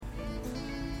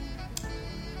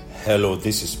Hello,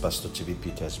 this is Pastor Chibi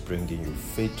Peters bringing you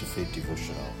Faith to Faith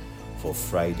devotional for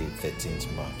Friday,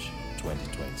 13th March,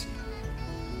 2020.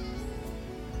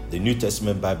 The New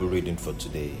Testament Bible reading for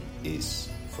today is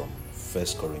from 1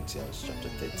 Corinthians chapter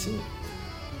 13.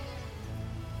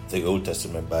 The Old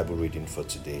Testament Bible reading for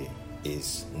today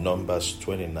is Numbers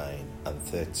 29 and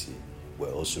 30.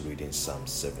 We're also reading Psalm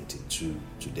 72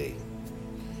 today.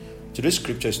 Today's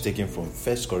scripture is taken from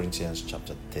 1 Corinthians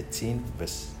chapter 13,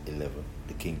 verse 11,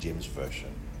 the King James Version.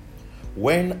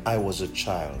 When I was a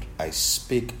child, I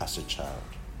spake as a child.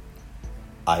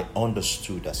 I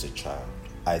understood as a child.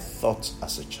 I thought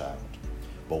as a child.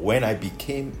 But when I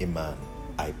became a man,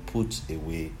 I put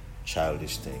away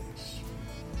childish things.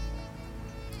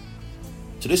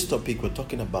 Today's topic, we're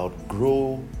talking about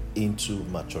grow into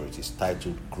maturity. It's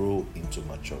titled Grow into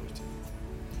Maturity.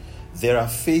 There are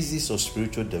phases of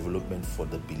spiritual development for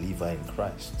the believer in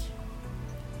Christ.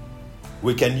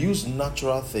 We can use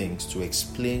natural things to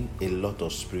explain a lot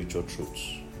of spiritual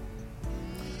truths.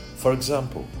 For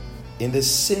example, in the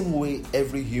same way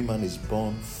every human is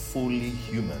born fully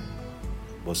human,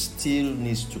 but still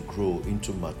needs to grow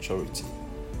into maturity,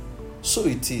 so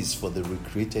it is for the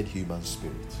recreated human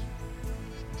spirit.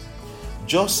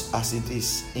 Just as it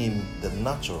is in the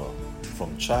natural,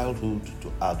 from childhood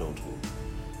to adulthood,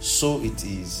 so it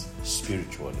is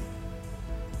spiritually.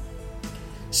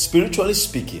 Spiritually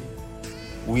speaking,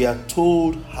 we are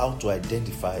told how to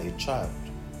identify a child.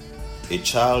 A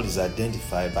child is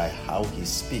identified by how he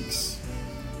speaks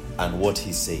and what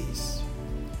he says,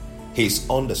 his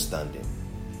understanding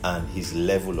and his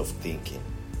level of thinking.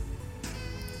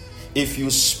 If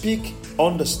you speak,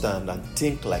 understand, and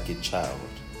think like a child,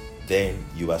 then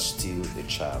you are still a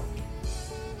child.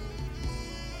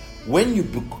 When you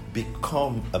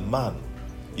become a man,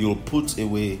 you'll put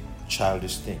away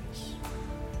childish things.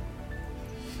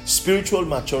 Spiritual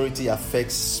maturity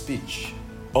affects speech,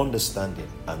 understanding,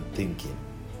 and thinking.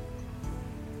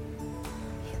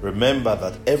 Remember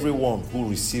that everyone who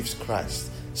receives Christ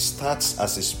starts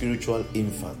as a spiritual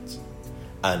infant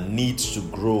and needs to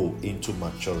grow into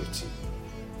maturity.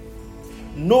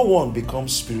 No one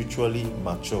becomes spiritually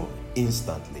mature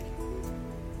instantly.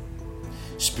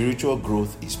 Spiritual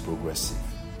growth is progressive.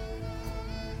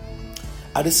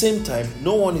 At the same time,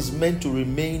 no one is meant to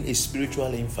remain a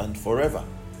spiritual infant forever.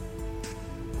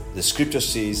 The scripture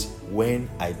says, when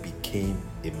I became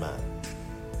a man,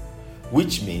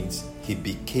 which means he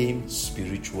became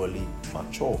spiritually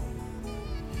mature.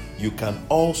 You can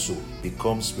also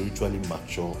become spiritually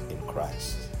mature in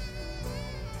Christ.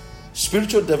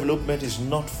 Spiritual development is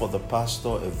not for the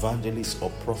pastor, evangelist, or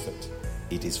prophet.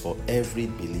 It is for every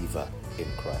believer in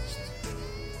Christ.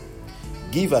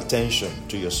 Give attention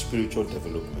to your spiritual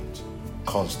development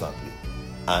constantly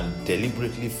and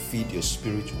deliberately feed your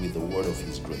spirit with the word of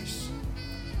His grace.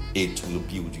 It will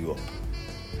build you up.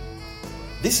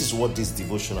 This is what this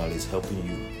devotional is helping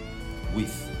you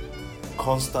with: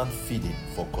 constant feeding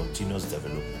for continuous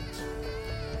development.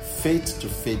 Faith to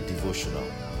Faith devotional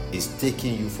is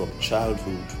taking you from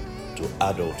childhood to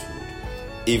adulthood.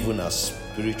 Even as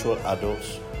spiritual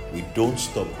adults, we don't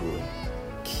stop growing.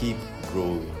 Keep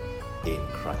growing in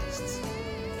Christ.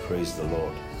 Praise the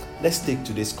Lord. Let's take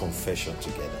today's confession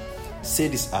together. Say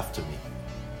this after me.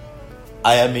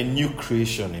 I am a new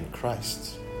creation in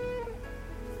Christ.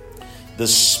 The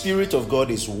Spirit of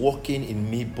God is working in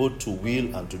me both to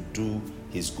will and to do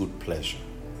His good pleasure.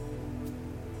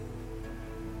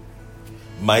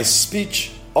 My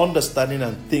speech, understanding,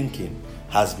 and thinking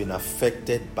has been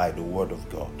affected by the Word of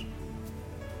God.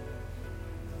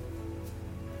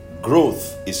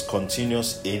 Growth is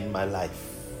continuous in my life.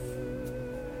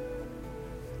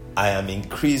 I am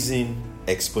increasing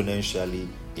exponentially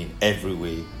in every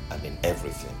way and in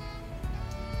everything.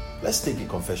 Let's take the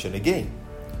confession again.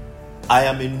 I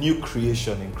am a new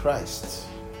creation in Christ.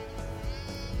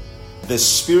 The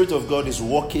Spirit of God is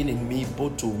working in me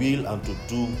both to will and to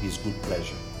do His good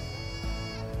pleasure.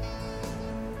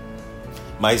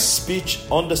 My speech,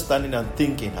 understanding, and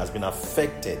thinking has been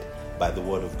affected by the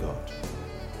Word of God.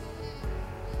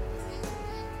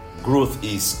 Growth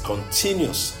is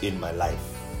continuous in my life.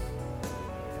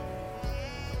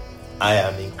 I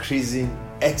am increasing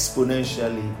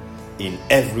exponentially in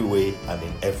every way and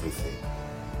in everything.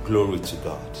 Glory to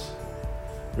God.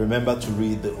 Remember to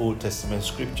read the Old Testament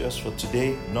scriptures for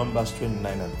today, Numbers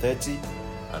 29 and 30,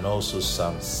 and also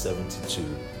Psalm 72.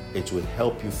 It will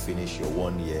help you finish your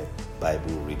 1-year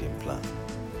Bible reading plan.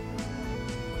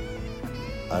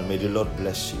 And may the Lord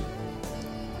bless you.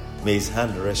 May His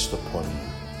hand rest upon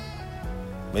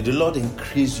you. May the Lord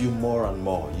increase you more and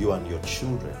more, you and your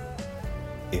children,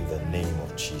 in the name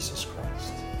of Jesus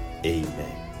Christ.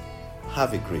 Amen.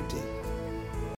 Have a great day.